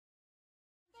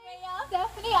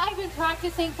Stephanie, I've been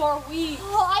practicing for weeks.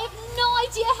 Oh, I have no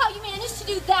idea how you managed to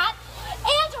do that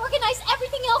and organize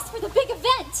everything else for the big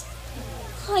event.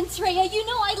 Andrea, you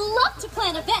know I love to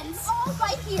plan events. Oh,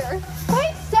 right here.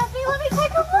 Wait, Stephanie, let me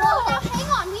take a look.